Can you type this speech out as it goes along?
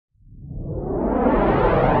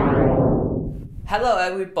Hello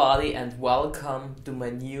everybody and welcome to my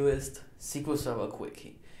newest SQL Server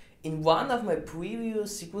Quickie. In one of my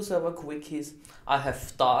previous SQL Server Quickies, I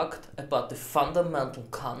have talked about the fundamental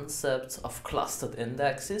concepts of clustered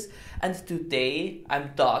indexes, and today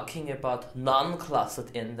I'm talking about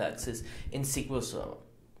non-clustered indexes in SQL Server.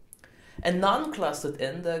 A non-clustered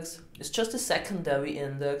index is just a secondary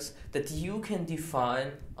index that you can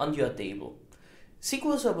define on your table.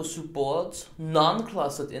 SQL Server supports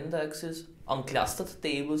non-clustered indexes on clustered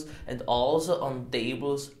tables and also on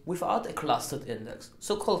tables without a clustered index,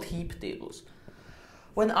 so-called heap tables.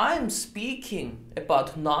 When I am speaking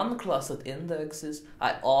about non-clustered indexes,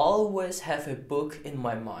 I always have a book in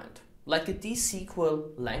my mind, like a SQL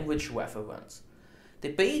language reference. The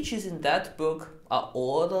pages in that book are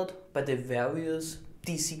ordered by the various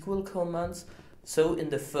SQL commands, so in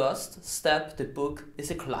the first step the book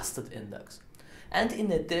is a clustered index. And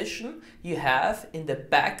in addition, you have in the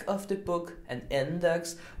back of the book an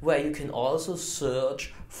index where you can also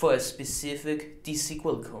search for a specific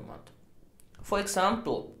SQL command. For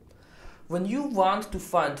example, when you want to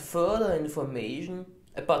find further information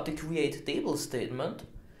about the create table statement,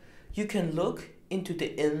 you can look into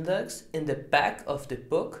the index in the back of the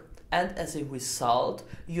book, and as a result,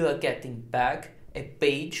 you are getting back a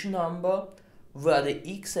page number where the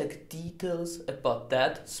exact details about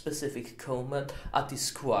that specific command are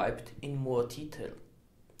described in more detail.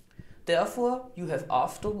 Therefore, you have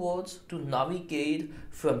afterwards to navigate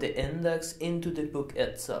from the index into the book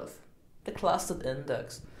itself, the clustered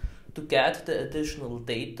index, to get the additional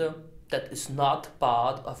data that is not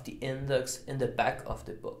part of the index in the back of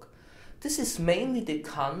the book. This is mainly the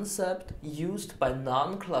concept used by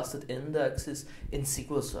non-clustered indexes in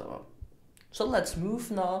SQL Server. So let's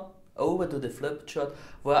move now over to the flip chart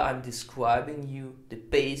where I'm describing you the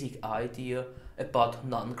basic idea about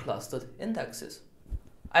non-clustered indexes.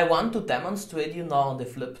 I want to demonstrate you now on the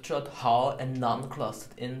flip chart how a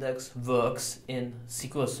non-clustered index works in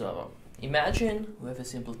SQL Server. Imagine we have a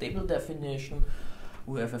simple table definition,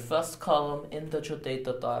 we have a first column integer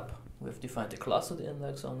data type, we have defined a clustered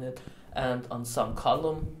index on it, and on some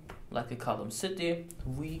column, like a column city,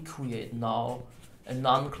 we create now a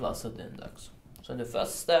non-clustered index. So in the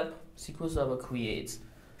first step, SQL Server creates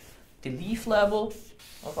the leaf level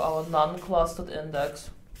of our non-clustered index.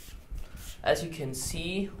 As you can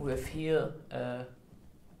see, we have here a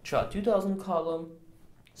chart 2000 column.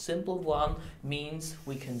 Simple one means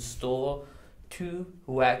we can store 2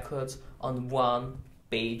 records on one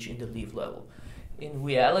page in the leaf level. In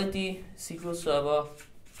reality, SQL Server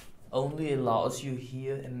only allows you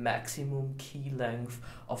here a maximum key length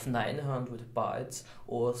of 900 bytes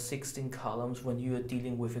or 16 columns when you are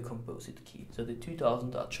dealing with a composite key. So the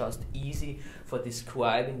 2000 are just easy for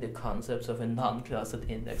describing the concepts of a non-clustered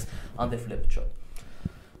index on the flip chart.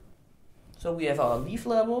 So we have our leaf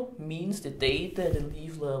level, means the data in the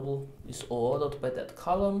leaf level is ordered by that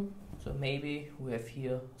column. So maybe we have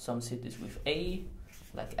here some cities with A,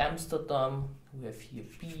 like Amsterdam, we have here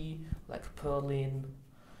B, like Berlin,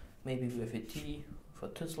 maybe we have a T for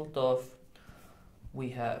Düsseldorf, we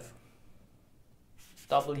have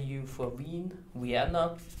W for Wien,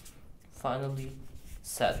 Vienna, finally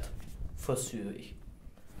Z for Zurich.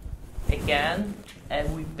 Again,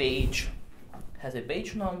 every page has a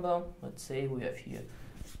page number. Let's say we have here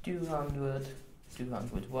 200,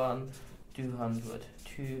 201,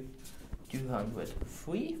 202,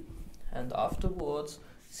 203, and afterwards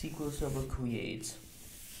SQL Server creates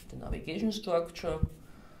the navigation structure.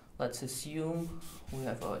 Let's assume we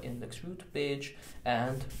have our index root page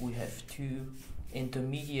and we have 2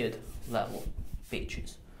 intermediate level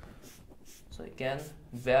pages. So again,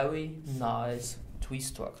 very nice tree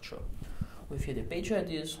structure. With here the page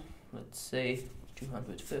IDs, let's say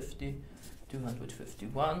 250,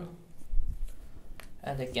 251.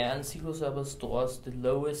 And again, SQL Server stores the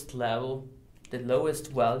lowest level, the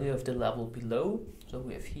lowest value of the level below. So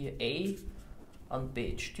we have here A on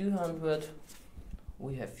page 200.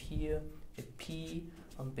 We have here a P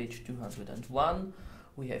on page 201,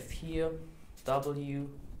 we have here W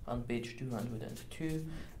on page 202,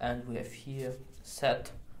 and we have here Z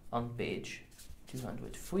on page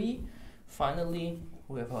 203. Finally,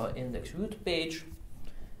 we have our index root page.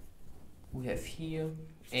 We have here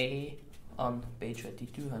A on page ID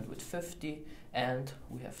 250, and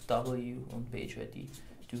we have W on page ID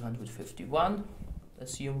 251.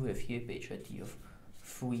 Assume we have here page ID of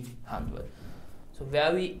 300. So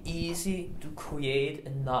very easy to create a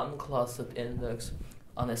non-clustered index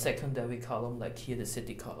on a secondary column like here the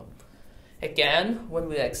city column. Again, when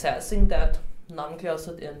we're accessing that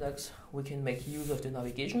non-clustered index, we can make use of the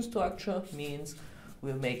navigation structure, means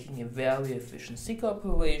we're making a very efficient seek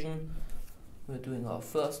operation. we're doing our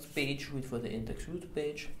first page read for the index root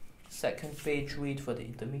page, second page read for the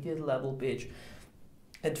intermediate level page,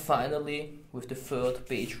 and finally, with the third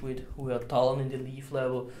page read, we are down in the leaf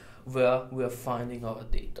level where we are finding our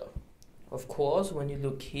data. Of course, when you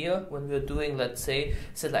look here, when we're doing, let's say,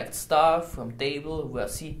 select star from table where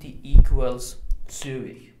city equals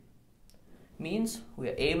Zurich, means we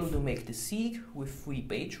are able to make the seek with 3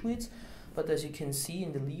 page reads, but as you can see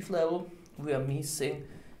in the leaf level, we are missing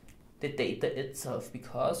the data itself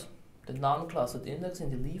because the non-clustered index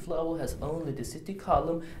in the leaf level has only the city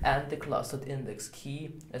column and the clustered index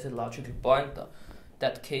key as a logical pointer. In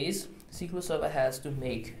that case, SQL Server has to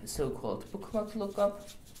make a so-called bookmark lookup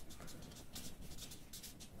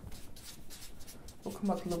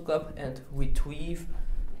and retrieve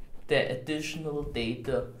the additional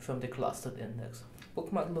data from the clustered index.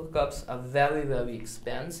 Bookmark lookups are very, very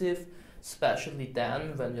expensive, especially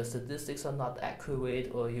then when your statistics are not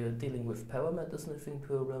accurate or you're dealing with parameter sniffing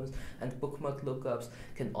programs, and bookmark lookups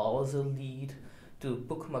can also lead to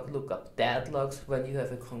bookmark lookup deadlocks when you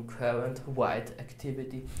have a concurrent write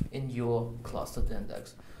activity in your clustered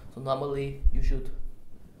index. So normally you should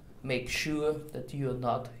make sure that you are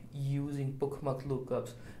not using bookmark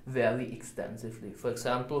lookups very extensively. For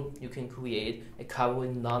example, you can create a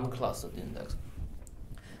covering non-clustered index.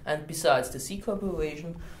 And besides the seek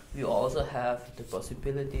operation, we also have the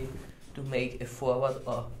possibility to make a forward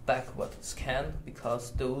or backward scan,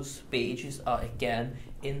 because those pages are again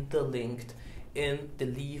interlinked in the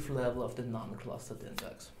leaf level of the non-clustered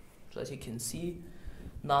index. So as you can see,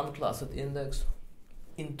 non-clustered index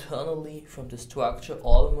internally from the structure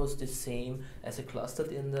almost the same as a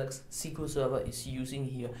clustered index. SQL Server is using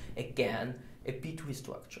here again a B-tree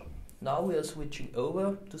structure. Now we are switching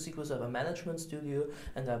over to SQL Server Management Studio,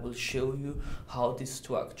 and I will show you how these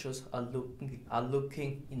structures are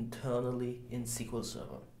looking internally in SQL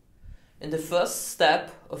Server. In the first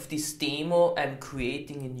step of this demo, I'm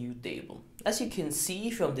creating a new table. As you can see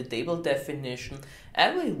from the table definition,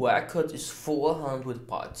 every record is 400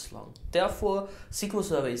 bytes long. Therefore, SQL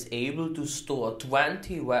Server is able to store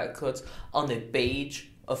 20 records on a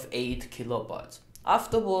page of 8 kilobytes.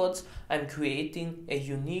 Afterwards, I'm creating a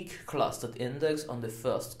unique clustered index on the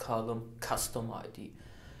first column, custom ID.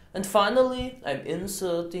 And finally, I'm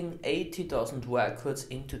inserting 80,000 records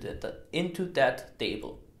into that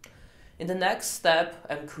table. In the next step,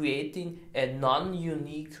 I'm creating a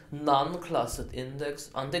non-unique, non-clustered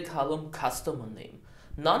index on the column customer name.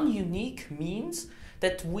 Non-unique means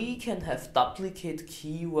that we can have duplicate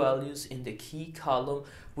key values in the key column,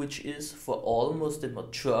 which is for almost the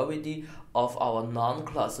majority of our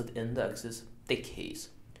non-clustered indexes the case.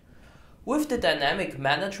 With the dynamic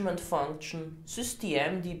management function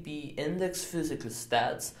systemdb index physical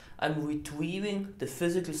stats, I'm retrieving the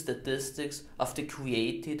physical statistics of the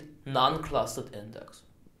created non-clustered index.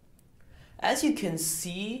 As you can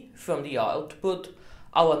see from the output,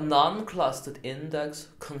 our non-clustered index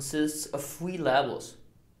consists of 3 levels.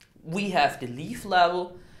 We have the leaf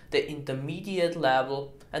level, the intermediate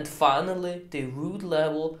level, and finally the root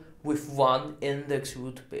level with 1 index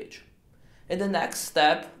root page. In the next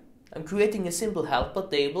step, I'm creating a simple helper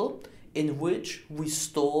table in which we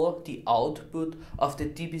store the output of the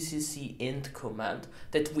dbcc int command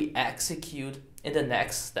that we execute in the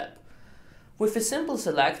next step. With a simple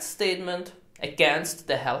select statement against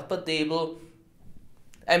the helper table,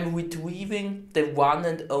 I'm retrieving the one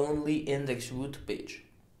and only index root page.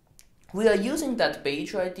 We are using that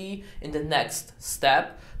page ID in the next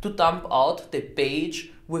step to dump out the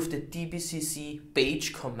page with the dbcc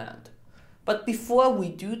page command. But before we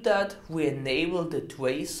do that, we enable the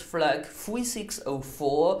trace flag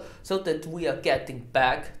 3604 so that we are getting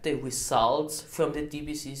back the results from the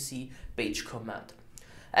dbcc page command.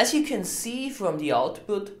 As you can see from the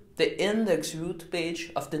output, the index root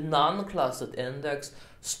page of the non-clustered index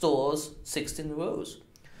stores 16 rows.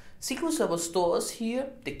 SQL Server stores here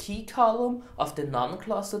the key column of the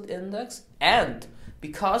non-clustered index, and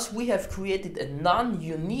because we have created a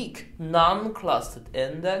non-unique non-clustered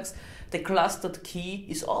index, the clustered key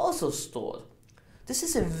is also stored. This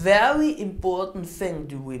is a very important thing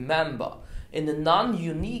to remember. In the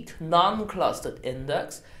non-unique non-clustered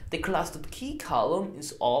index, the clustered key column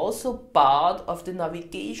is also part of the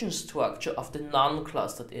navigation structure of the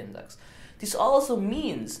non-clustered index. This also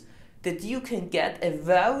means that you can get a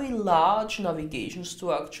very large navigation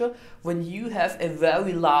structure when you have a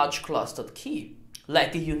very large clustered key,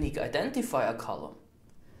 like a unique identifier column.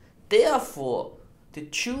 Therefore, the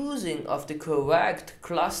choosing of the correct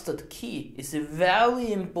clustered key is a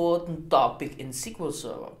very important topic in SQL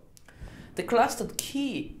Server. The clustered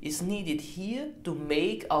key is needed here to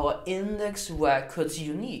make our index records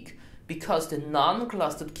unique, because the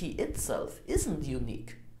non-clustered key itself isn't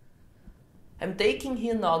unique. I'm taking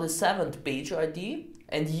here now the 7th page ID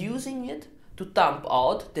and using it to dump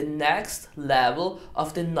out the next level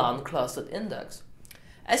of the non-clustered index.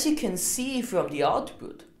 As you can see from the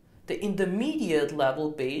output, the intermediate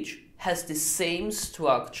level page has the same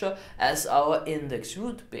structure as our index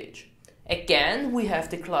root page. Again, we have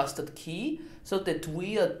the clustered key so that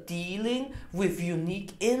we are dealing with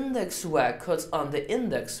unique index records on the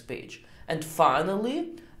index page. And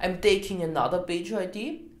finally, I'm taking another page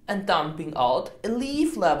ID and dumping out a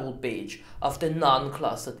leaf level page of the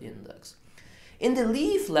non-clustered index. In the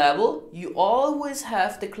leaf level, you always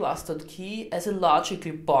have the clustered key as a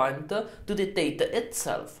logical pointer to the data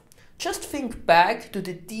itself. Just think back to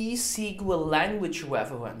the SQL language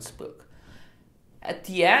reference book. At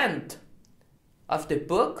the end of the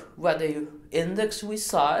book where the index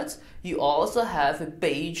resides, you also have a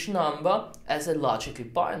page number as a logical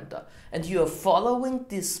pointer. And you are following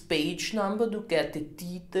this page number to get the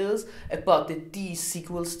details about the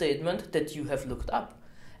SQL statement that you have looked up.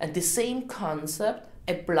 And the same concept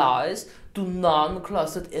applies to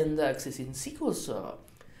non-clustered indexes in SQL Server.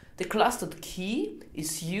 The clustered key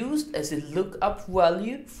is used as a lookup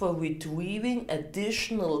value for retrieving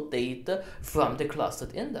additional data from the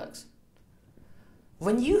clustered index.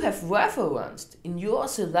 When you have referenced in your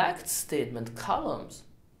select statement columns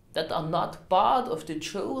that are not part of the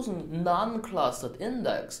chosen non-clustered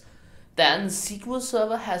index, then SQL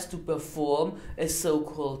Server has to perform a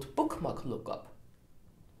so-called bookmark lookup.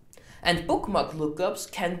 And bookmark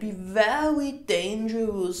lookups can be very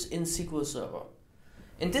dangerous in SQL Server.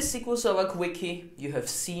 In this SQL Server Quickie, you have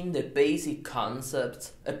seen the basic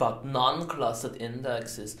concepts about non-clustered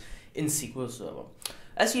indexes in SQL Server.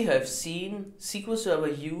 As you have seen, SQL Server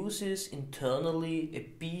uses internally a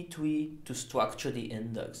B tree to structure the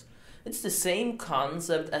index. It's the same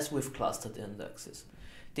concept as with clustered indexes.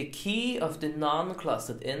 The key of the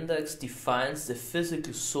non-clustered index defines the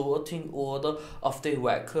physical sorting order of the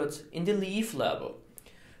records in the leaf level.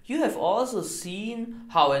 You have also seen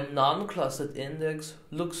how a non-clustered index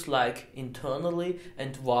looks like internally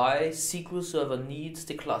and why SQL Server needs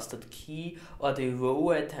the clustered key or the row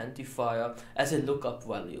identifier as a lookup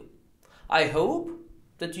value. I hope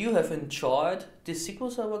that you have enjoyed this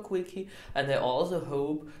SQL Server Quickie, and I also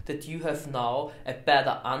hope that you have now a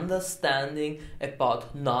better understanding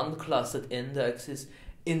about non-clustered indexes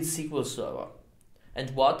in SQL Server and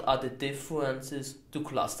what are the differences to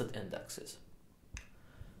clustered indexes.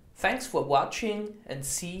 Thanks for watching and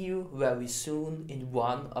see you very soon in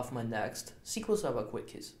one of my next SQL Server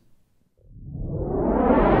Quickies.